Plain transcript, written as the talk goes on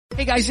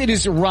Hey guys, it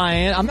is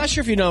Ryan. I'm not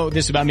sure if you know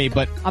this about me,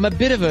 but I'm a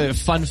bit of a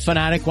fun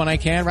fanatic when I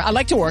can. I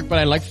like to work, but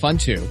I like fun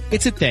too.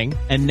 It's a thing.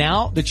 And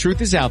now the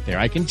truth is out there.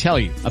 I can tell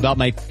you about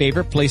my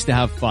favorite place to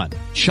have fun.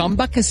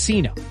 Chumba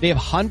Casino. They have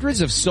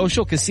hundreds of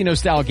social casino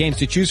style games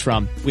to choose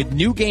from with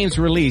new games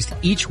released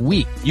each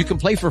week. You can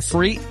play for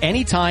free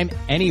anytime,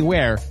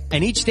 anywhere.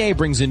 And each day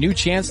brings a new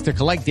chance to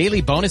collect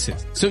daily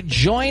bonuses. So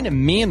join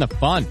me in the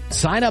fun.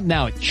 Sign up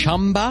now at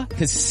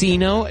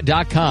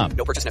ChumbaCasino.com.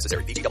 No purchase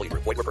necessary. VGW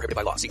Group. Void where prohibited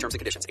by law. See terms and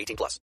conditions.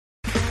 18+.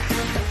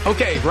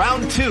 Okay,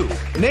 round two.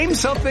 Name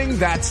something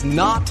that's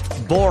not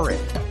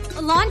boring.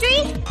 A laundry?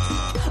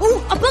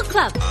 Ooh, a book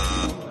club.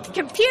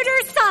 Computer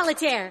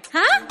solitaire,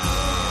 huh?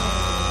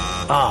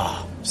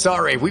 Ah,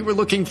 sorry. We were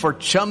looking for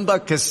Chumba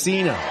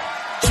Casino.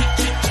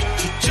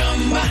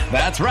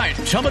 That's right.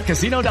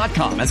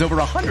 ChumbaCasino.com has over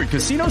 100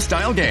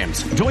 casino-style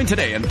games. Join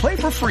today and play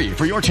for free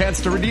for your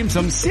chance to redeem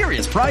some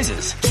serious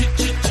prizes.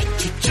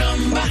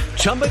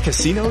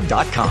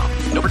 ChumbaCasino.com.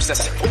 No purchase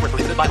necessary. Void where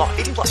prohibited by law.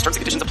 18+. Terms and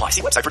conditions apply.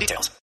 See website for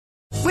details.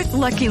 With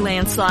Lucky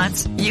Land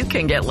Slots, you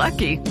can get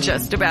lucky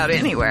just about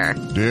anywhere.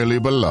 Dearly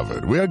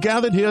beloved, we are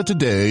gathered here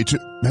today to...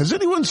 Has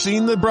anyone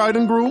seen the bride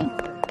and groom?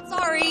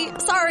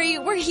 Sorry,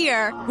 we're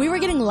here. We were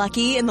getting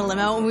lucky in the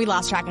limo and we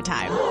lost track of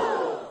time.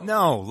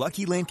 No,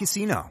 Lucky Land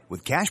Casino,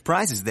 with cash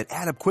prizes that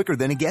add up quicker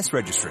than a guest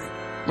registry.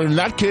 In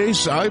that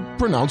case, I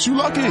pronounce you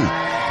lucky.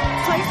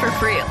 Play for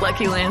free at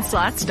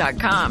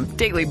LuckyLandSlots.com.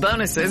 Daily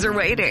bonuses are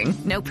waiting.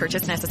 No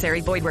purchase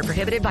necessary. Void where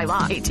prohibited by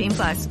law.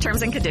 18+.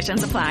 Terms and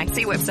conditions apply.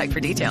 See website for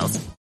details.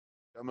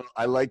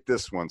 I like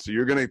this one. So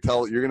you're gonna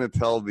tell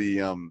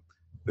the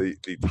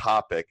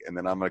topic, and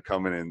then I'm gonna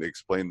come in and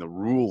explain the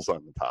rules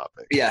on the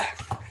topic. Yeah.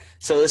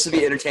 So this will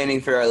be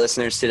entertaining for our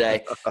listeners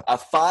today.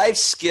 5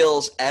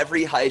 skills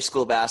every high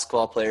school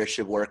basketball player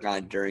should work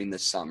on during the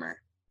summer.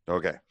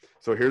 Okay.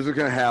 So here's what's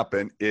going to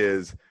happen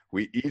is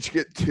we each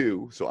get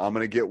 2. So I'm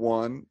going to get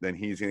 1, then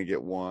he's going to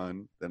get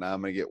 1, then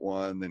I'm going to get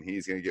 1, then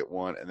he's going to get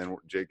 1, and then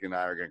Jake and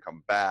I are going to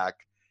come back,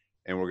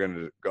 and we're going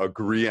to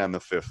agree on the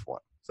 5th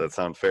one. Does that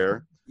sound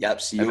fair?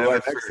 Yep. So and then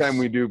the next time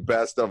we do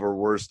best of or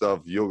worst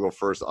of, you'll go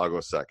first, I'll go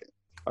second.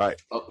 All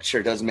right. Oh,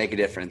 sure. Doesn't make a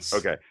difference.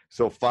 Okay.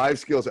 So 5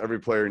 skills every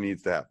player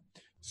needs to have.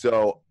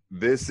 So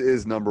this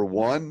is number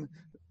 1.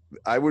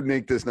 I would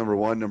make this number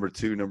 1, number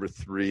 2, number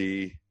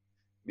 3,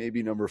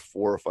 maybe number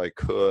 4 if I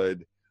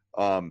could.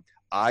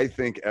 I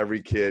think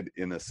every kid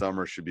in the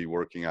summer should be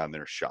working on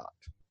their shot.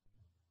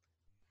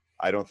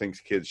 I don't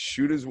think kids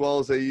shoot as well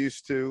as they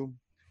used to.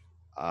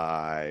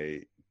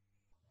 I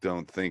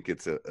don't think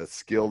it's a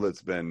skill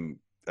that's been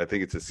 – I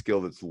think it's a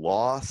skill that's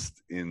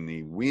lost in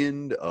the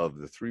wind of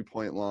the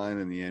three-point line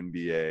in the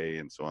NBA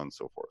and so on and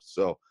so forth.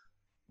 So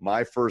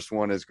my first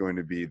one is going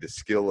to be the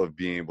skill of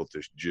being able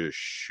to just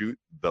shoot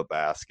the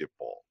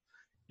basketball.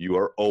 You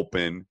are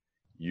open.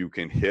 You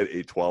can hit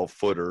a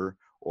 12-footer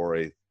or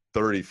a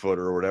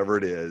 30-footer or whatever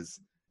it is.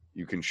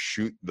 You can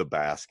shoot the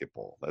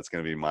basketball. That's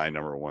going to be my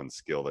number 1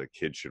 skill that a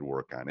kid should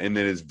work on. And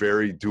it is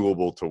very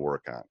doable to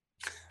work on.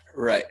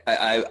 Right.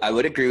 I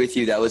would agree with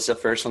you. That was the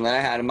first one that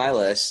I had on my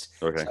list.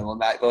 Okay. So I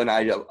want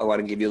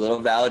to give you a little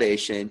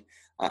validation.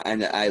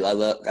 And I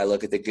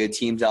look at the good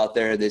teams out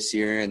there this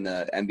year in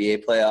the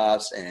NBA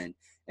playoffs and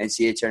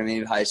NCAA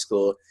tournament in high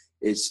school.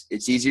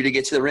 It's easier to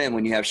get to the rim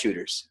when you have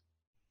shooters.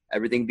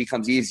 Everything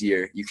becomes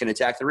easier. You can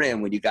attack the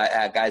rim when you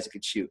got guys that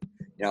can shoot.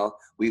 You know,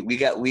 we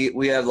have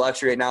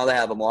luxury right now to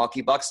have a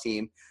Milwaukee Bucks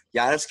team.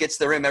 Giannis gets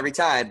the rim every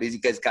time because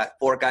he's got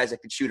 4 guys that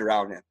can shoot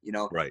around him, you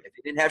know, right. If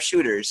he didn't have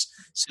shooters.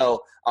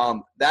 So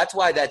that's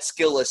why that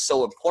skill is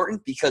so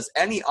important, because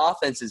any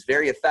offense is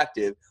very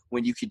effective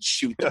when you can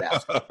shoot the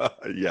basketball.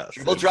 Yes.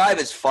 Dribble drive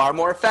is far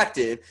more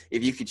effective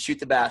if you can shoot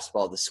the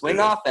basketball. The swing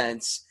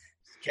offense,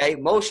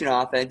 motion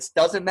offense,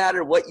 doesn't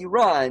matter what you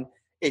run.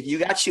 If you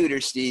got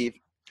shooters, Steve,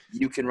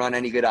 you can run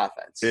any good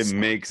offense. It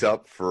makes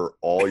up for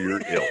all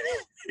your ills.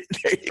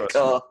 There you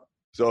go.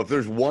 So if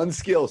there's one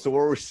skill, so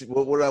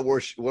what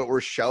we're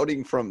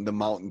shouting from the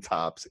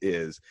mountaintops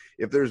is,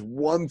 if there's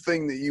one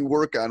thing that you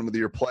work on with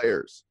your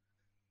players,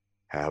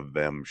 have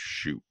them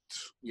shoot.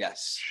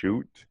 Yes.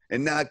 Shoot.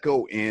 And not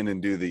go in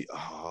and do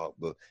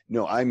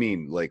no, I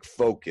mean like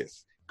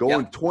focus. Go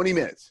in 20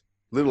 minutes.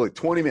 Literally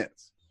 20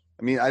 minutes.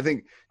 I mean, I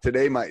think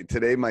today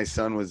my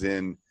son was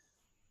in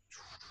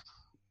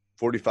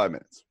 45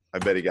 minutes. I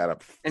bet he got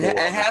up. And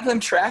have them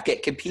track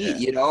it, compete,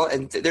 you know.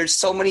 And there's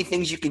so many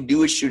things you can do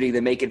with shooting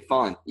that make it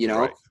fun, you know.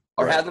 Right.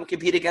 Or have them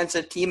compete against a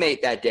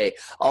teammate that day.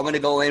 I'm going to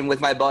go in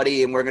with my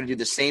buddy, and we're going to do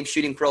the same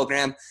shooting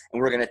program,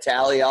 and we're going to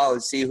tally out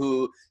and see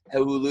who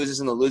loses,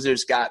 and the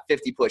losers got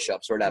 50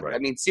 push-ups or whatever. Right. I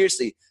mean,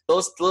 seriously,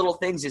 those little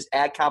things just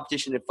add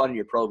competition and fun to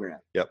your program.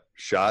 Yep.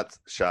 Shots.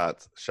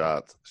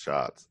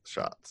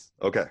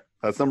 Okay.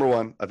 That's number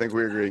 1. I think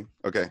we agree.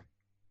 Okay.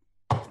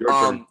 Your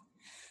turn.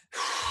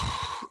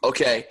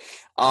 Okay.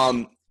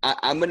 I'm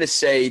going to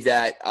say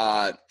that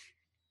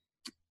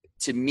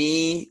to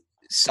me,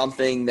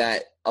 something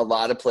that a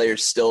lot of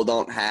players still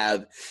don't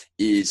have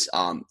is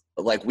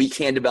like weak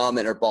hand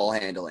development or ball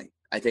handling.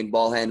 I think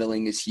ball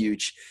handling is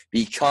huge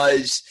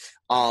because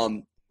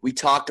we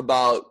talk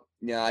about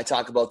I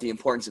talk about the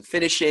importance of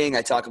finishing.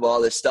 I talk about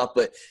all this stuff,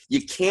 but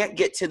you can't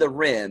get to the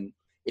rim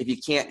if you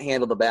can't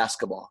handle the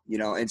basketball,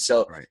 and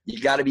so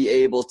you got to be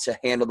able to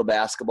handle the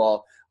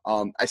basketball.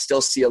 I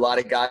still see a lot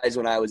of guys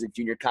when I was a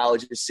junior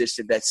college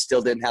assistant that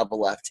still didn't have a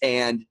left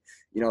hand.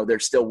 They're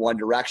still one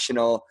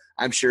directional.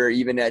 I'm sure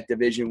even at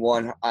Division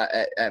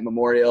I at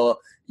Memorial,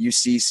 you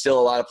see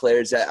still a lot of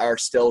players that are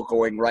still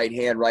going right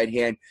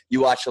hand. You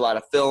watch a lot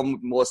of film.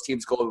 Most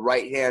teams go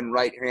right hand.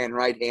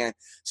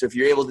 So if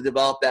you're able to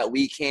develop that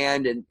weak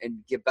hand and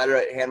get better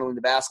at handling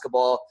the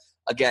basketball,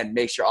 again,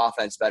 makes your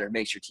offense better,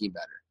 makes your team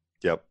better.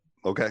 Yep.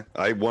 Okay.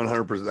 I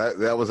 100%.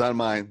 That was on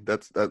mine.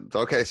 That's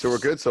okay. So we're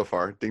good so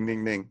far. Ding,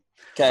 ding, ding.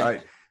 Okay. All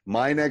right.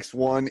 My next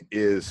one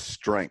is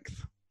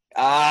strength.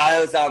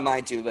 That was on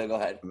mine too, but go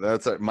ahead.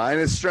 That's it. Mine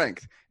is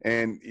strength.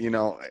 And,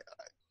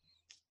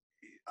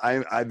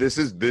 this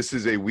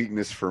is a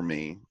weakness for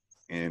me.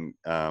 And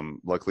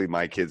luckily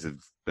my kids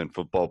have been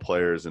football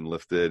players and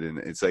lifted. And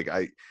it's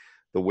like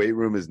the weight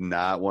room is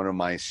not one of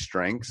my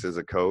strengths as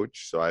a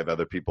coach. So I have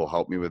other people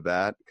help me with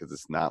that because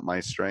it's not my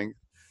strength.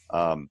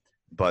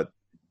 But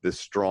the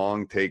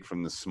strong take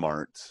from the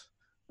smart,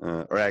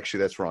 or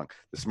actually that's wrong.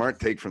 The smart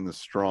take from the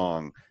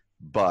strong,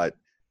 but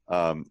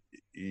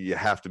you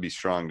have to be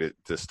strong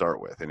to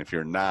start with. And if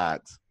you're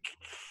not,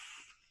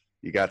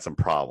 you got some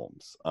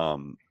problems.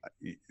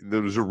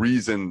 There's a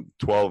reason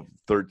 12,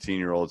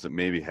 13-year-olds that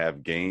maybe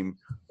have game,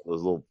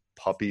 those little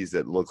puppies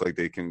that look like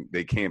they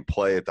can't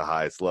play at the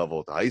highest level,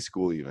 at the high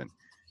school even,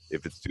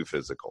 if it's too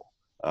physical.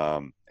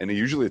 And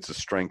usually it's a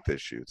strength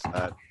issue. It's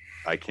not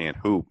I can't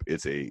hoop.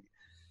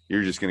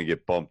 You're just going to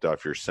get bumped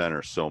off your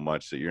center so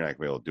much that you're not going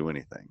to be able to do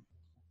anything.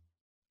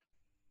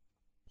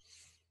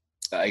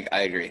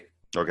 I agree.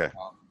 Okay.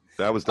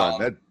 That was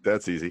done.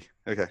 That's easy.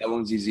 Okay. That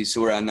one's easy.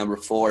 So we're on number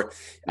 4.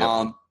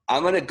 Yep.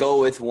 I'm going to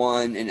go with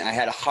one, and I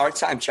had a hard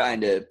time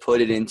trying to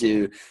put it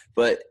into,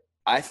 but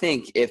I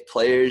think if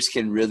players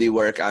can really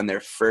work on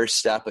their first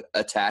step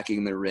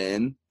attacking the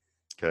rim,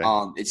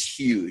 it's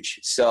huge.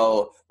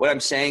 So what I'm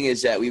saying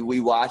is that we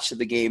watch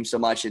the game so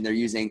much and they're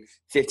using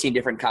 15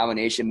 different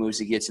combination moves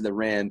to get to the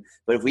rim.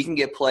 But if we can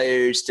get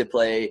players to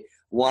play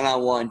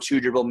one-on-one,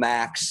 2-dribble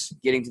max,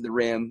 getting to the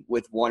rim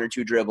with 1 or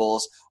 2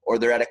 dribbles, or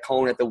they're at a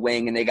cone at the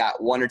wing and they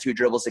got 1 or 2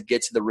 dribbles to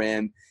get to the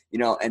rim,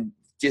 and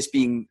just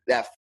being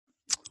that.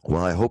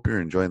 Well, I hope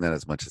you're enjoying that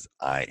as much as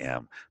I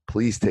am.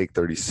 Please take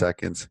 30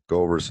 seconds,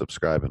 go over,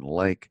 subscribe, and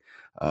like.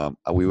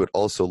 We would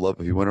also love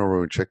if you went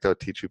over and checked out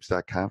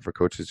teachhoops.com for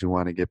coaches who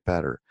want to get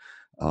better.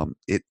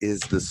 It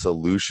is the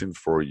solution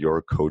for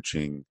your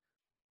coaching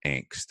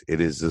angst.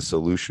 It is the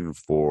solution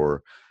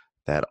for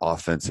that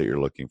offense that you're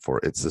looking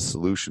for. It's the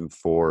solution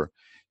for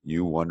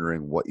you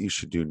wondering what you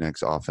should do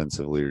next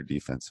offensively or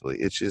defensively.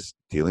 It's just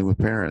dealing with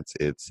parents.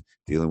 It's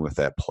dealing with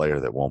that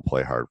player that won't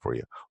play hard for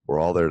you. We're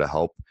all there to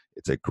help.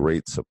 It's a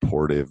great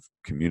supportive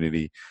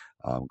community.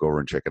 Go over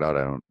and check it out.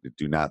 I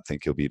do not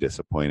think you'll be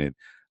disappointed.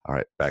 All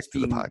right, back to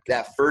the podcast.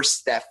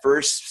 That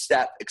first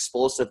step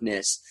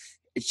explosiveness,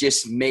 it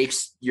just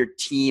makes your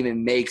team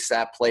and makes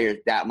that player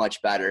that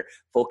much better.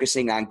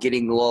 Focusing on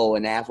getting low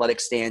and athletic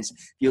stance.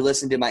 If you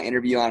listen to my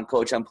interview on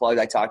Coach Unplugged,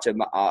 I talked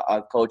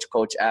to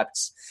Coach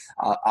Epps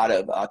out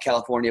of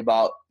California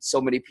about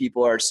so many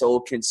people are so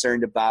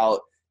concerned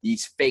about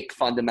these fake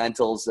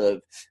fundamentals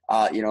of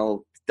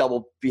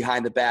double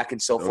behind the back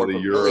and so forth. The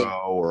Euro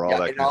or all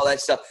that. And all that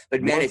stuff.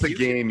 But man, once a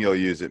game you'll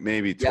use it,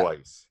 maybe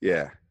twice.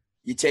 Yeah.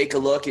 You take a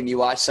look and you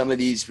watch some of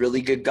these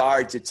really good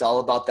guards. It's all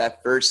about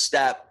that first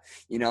step,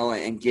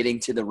 and getting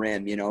to the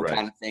rim,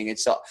 kind of thing. And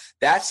so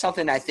that's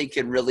something I think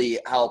can really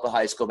help a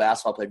high school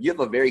basketball player. If you have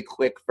a very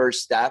quick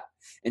first step,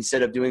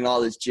 instead of doing all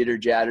this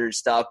jitter-jatter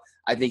stuff,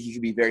 I think you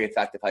can be very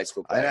effective high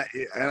school player.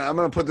 And I'm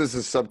going to put this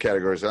as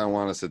subcategories. I don't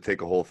want us to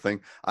take a whole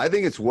thing. I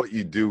think it's what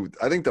you do.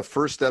 I think the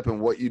first step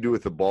and what you do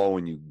with the ball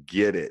when you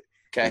get it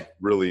is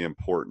really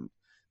important.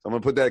 So I'm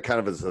going to put that kind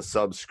of as a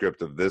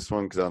subscript of this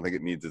one because I don't think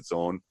it needs its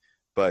own.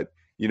 But,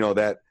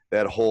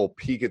 that whole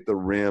peek at the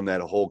rim,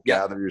 that whole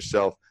gather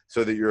yourself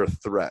so that you're a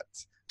threat.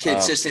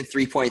 Consistent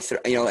 3-point,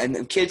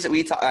 and kids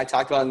that I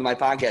talked about in my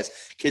podcast,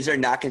 kids are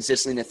not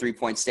consistently in a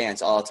 3-point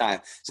stance all the time.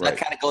 So that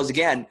kind of goes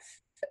again.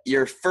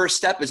 Your first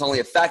step is only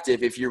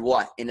effective if you're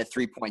in a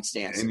 3-point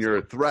stance. And you're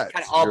a threat.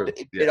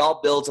 It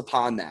all builds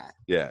upon that.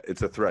 Yeah,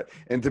 it's a threat.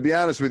 And to be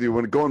honest with you,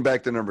 when going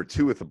back to number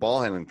 2 with the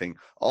ball handling thing,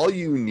 all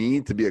you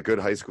need to be a good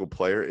high school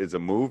player is a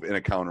move and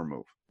a counter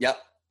move. Yep.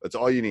 That's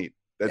all you need.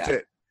 That's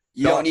it.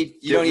 You don't need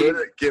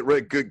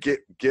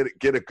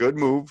get a good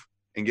move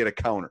and get a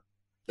counter.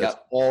 That's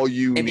all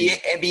you need.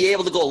 And be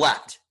able to go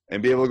left.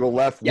 And be able to go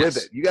left with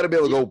it. You got to be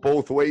able to go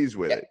both ways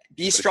with it.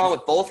 Be strong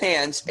with both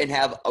hands and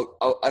have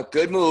a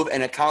good move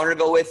and a counter to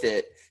go with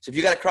it. So if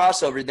you got a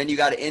crossover, then you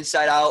got an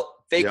inside out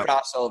fake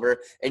crossover,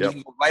 and you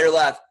can go right or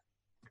left.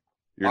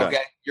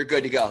 You're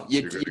good to go.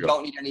 You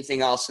don't need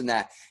anything else in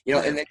that.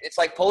 And it's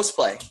like post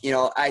play.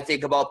 I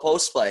think about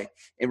post play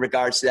in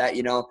regards to that.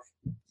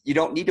 You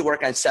don't need to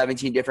work on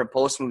 17 different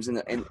post moves,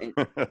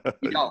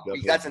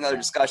 that's another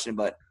discussion.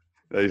 But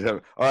all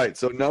right,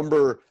 so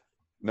number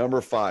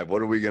Number 5.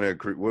 What are we going to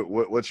agree?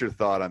 What's your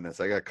thought on this?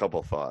 I got a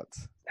couple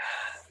thoughts.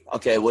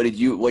 Okay.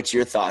 What's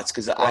your thoughts?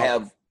 Cause I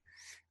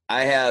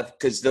have,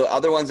 cause the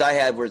other ones I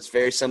had were it's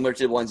very similar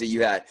to the ones that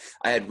you had.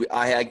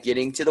 I had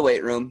getting to the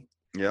weight room.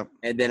 Yep.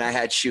 And then I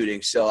had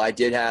shooting. So I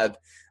did have,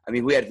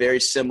 we had very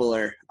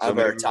similar of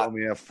our top.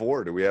 We have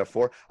 4. Do we have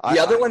 4? The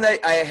other one that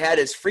I had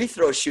is free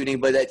throw shooting,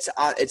 but it's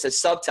a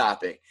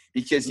subtopic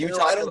because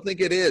I don't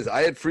think it is.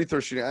 I had free throw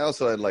shooting. I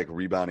also had like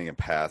rebounding and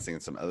passing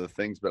and some other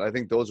things, but I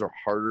think those are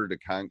harder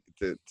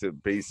to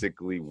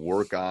basically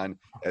work on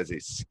as a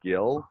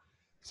skill.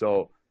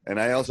 So, and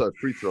I also have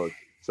free throws.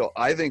 So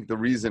I think the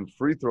reason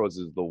free throws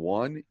is the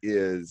one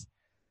is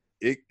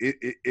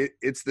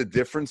it's the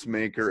difference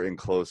maker in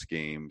close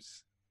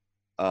games.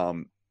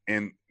 And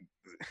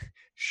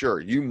sure,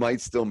 you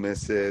might still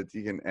miss it.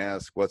 You can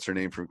ask what's her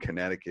name from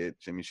Connecticut.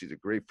 She's a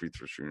great free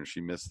throw shooter. She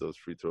missed those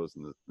free throws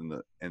in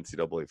the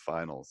NCAA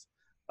finals.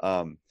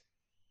 But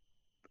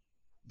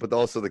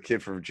also the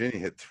kid from Virginia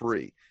hit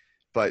 3.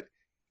 But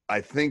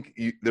I think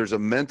there's a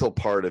mental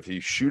part. If you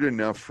shoot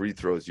enough free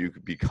throws, you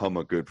could become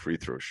a good free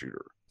throw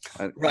shooter.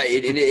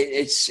 Right.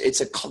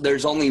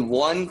 There's only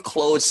one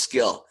closed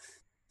skill.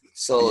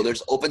 So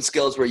there's open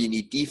skills where you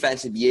need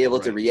defense and be able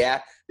to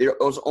react.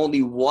 There's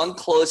only one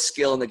closed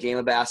skill in the game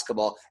of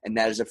basketball, and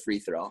that is a free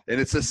throw.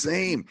 And it's the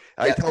same.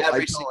 Yeah, I tell at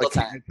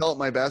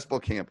my basketball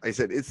camp, I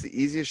said, it's the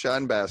easiest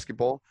shot in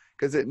basketball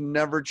because it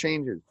never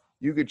changes.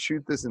 You could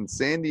shoot this in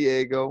San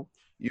Diego.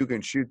 You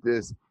can shoot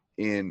this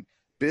in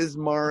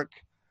Bismarck,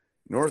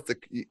 North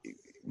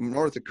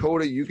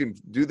Dakota. You can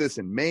do this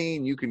in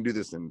Maine. You can do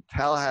this in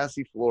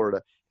Tallahassee,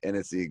 Florida. And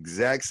it's the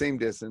exact same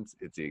distance.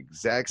 It's the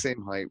exact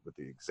same height with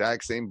the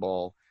exact same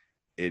ball.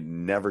 It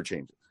never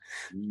changes.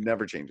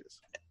 Never changes.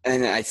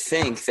 And I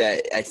think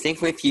free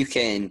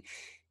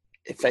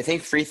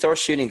throw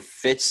shooting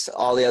fits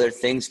all the other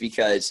things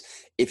because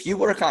if you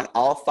work on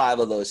all 5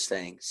 of those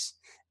things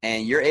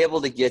and you're able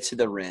to get to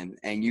the rim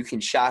and you can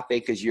shot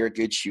fake because you're a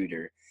good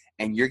shooter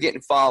and you're getting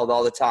fouled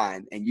all the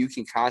time and you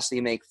can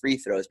constantly make free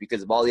throws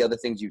because of all the other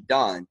things you've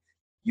done,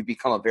 you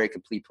become a very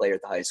complete player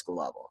at the high school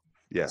level.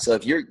 Yeah. So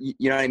if you're,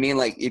 you know what I mean?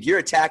 Like if you're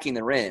attacking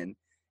the rim,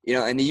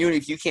 and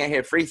if you can't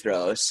hit free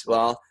throws,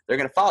 well, they're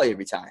going to foul you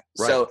every time.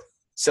 Right.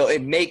 So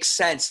it makes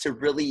sense to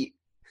really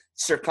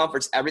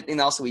circumference everything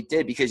else that we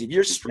did because if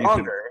you're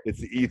stronger. It's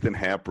the Ethan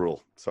Happ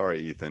rule.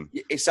 Sorry, Ethan.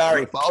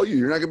 Sorry. Foul you.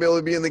 You're not going to be able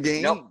to be in the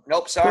game.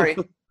 Nope. Sorry.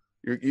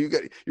 You're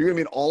going to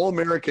be an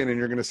All-American and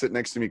you're going to sit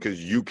next to me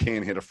because you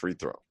can't hit a free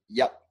throw.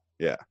 Yep.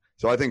 Yeah.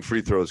 So I think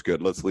free throw is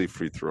good. Let's leave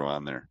free throw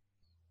on there.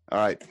 All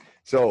right.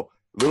 So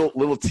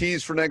little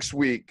tease for next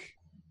week.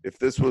 If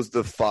this was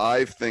the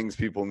 5 things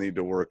people need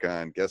to work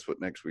on, guess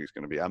what next week's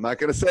going to be? I'm not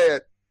going to say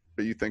it,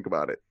 but you think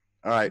about it.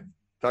 All right.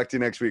 Talk to you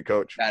next week,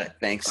 Coach. Got it.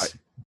 Thanks. Bye.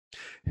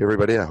 Hey,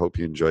 everybody. I hope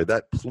you enjoyed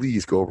that.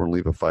 Please go over and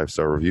leave a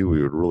 5-star review.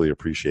 We would really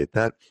appreciate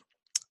that.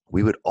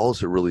 We would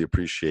also really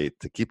appreciate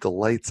to keep the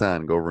lights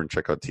on. Go over and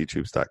check out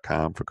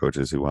teachhoops.com for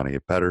coaches who want to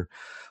get better.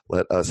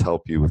 Let us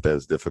help you with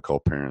as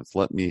difficult parents.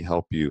 Let me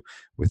help you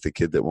with the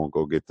kid that won't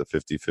go get the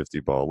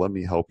 50-50 ball. Let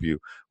me help you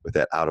with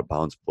that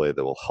out-of-bounds play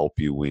that will help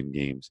you win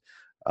games.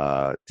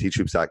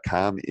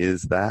 Teachhoops.com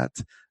is that.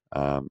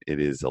 It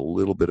is a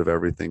little bit of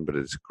everything, but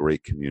it's a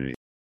great community.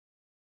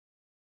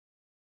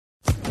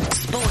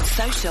 Sports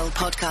Social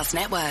Podcast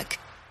Network.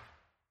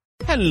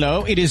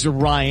 Hello, it is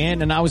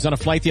Ryan, and I was on a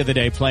flight the other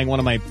day playing one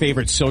of my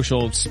favorite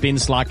social spin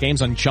slot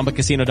games on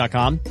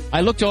ChumbaCasino.com. I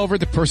looked over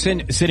at the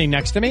person sitting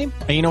next to me,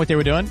 and you know what they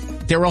were doing?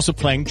 They were also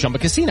playing Chumba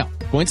Casino.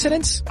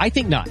 Coincidence? I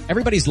think not.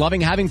 Everybody's loving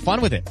having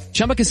fun with it.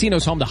 Chumba Casino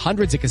is home to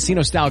hundreds of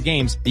casino-style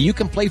games that you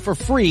can play for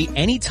free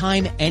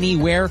anytime,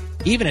 anywhere,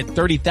 even at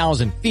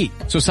 30,000 feet.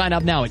 So sign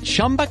up now at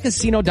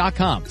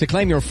ChumbaCasino.com to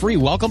claim your free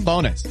welcome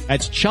bonus.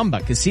 That's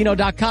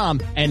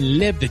ChumbaCasino.com and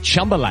live the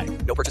Chumba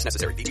life. No purchase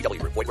necessary.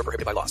 VGW. Void where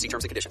prohibited by law. See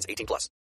terms and conditions. 18+.